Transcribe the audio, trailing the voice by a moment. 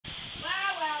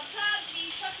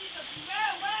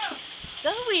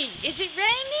Zoe, is it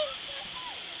raining?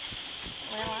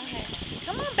 Well, I have.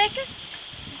 Come on, Becca.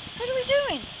 What are we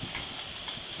doing?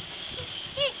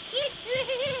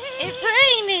 It's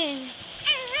raining.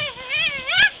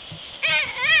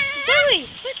 Zoe,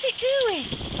 what's it doing?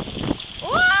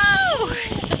 Whoa!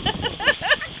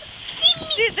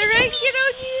 Did the rain get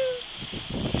on you?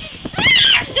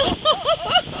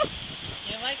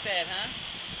 You don't like that, huh?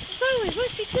 Zoe,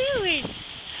 what's it doing?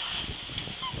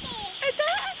 I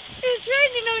thought it's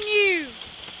raining on you.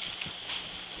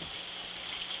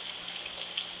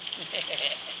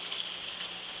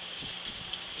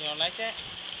 You don't like that?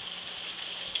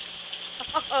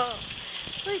 Oh,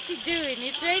 what's he doing?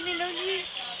 It's raining on you.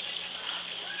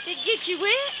 Did it get you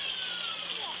wet?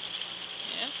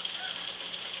 Yeah.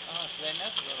 Oh, it's letting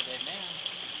up a little bit now.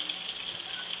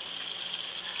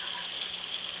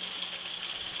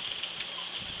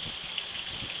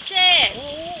 Chad.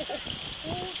 Whoa,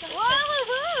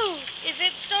 Whoa. Is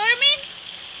it storming?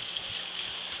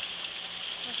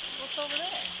 what's over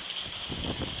there?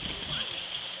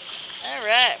 All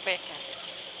right, Becca.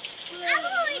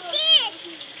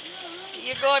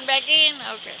 You're going back in?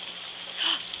 Okay.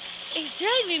 It's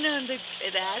raining on the...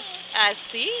 I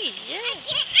see, yeah.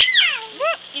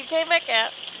 Whoop, you came back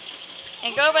out.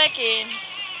 And go back in.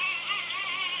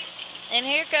 And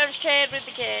here comes Chad with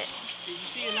the cat. Did you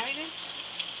see the lightning?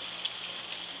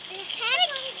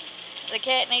 The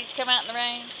cat needs to come out in the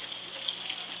rain.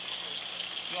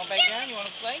 You want back down? You want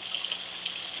to play?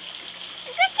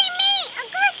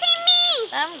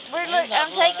 I'm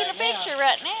taking a picture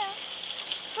right now.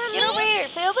 Get over here.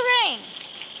 Feel the rain.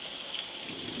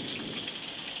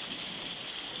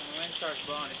 When the wind starts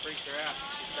blowing, it freaks her out.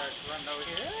 She starts running over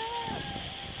here.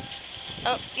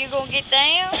 Oh, you gonna get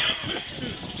down?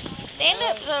 Stand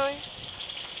up, Zoe.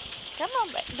 Come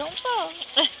on back. Don't fall.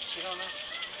 She don't know.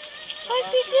 What's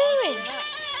he doing?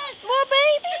 Well,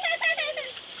 baby.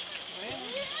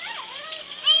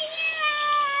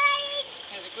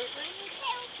 Has it quit raining?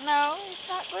 No, it's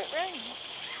not quit raining. A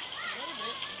little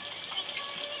bit.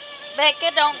 Becca,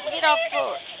 don't get off the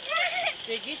porch.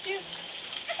 Did it get you?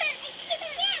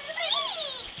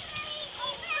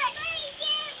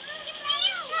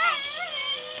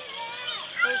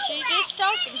 Well, she just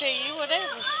talking to you,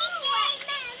 whatever.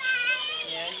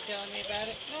 Yeah, you telling me about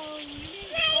it? No, you need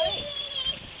to play.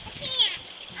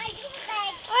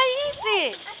 What is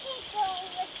it?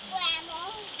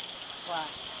 Why?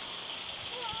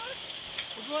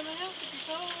 We're going to the house if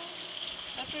you're told.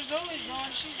 That's where Zoe's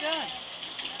going. She's done.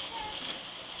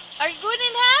 Are you going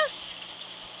in the house?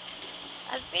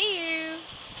 I see you.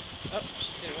 Oh,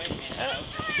 she said, wait a minute. Oh.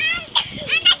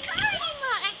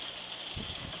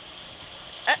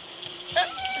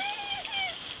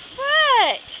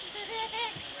 What?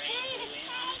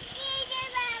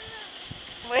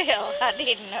 Well, I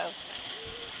didn't know.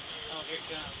 Oh, here it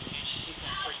comes. She's going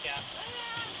to freak out.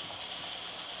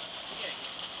 Okay.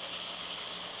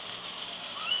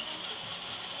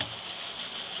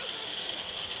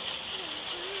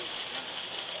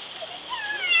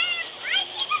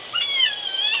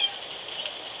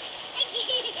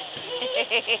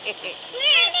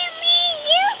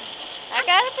 I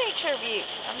got a picture of you.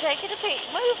 I'm taking a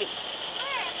movie.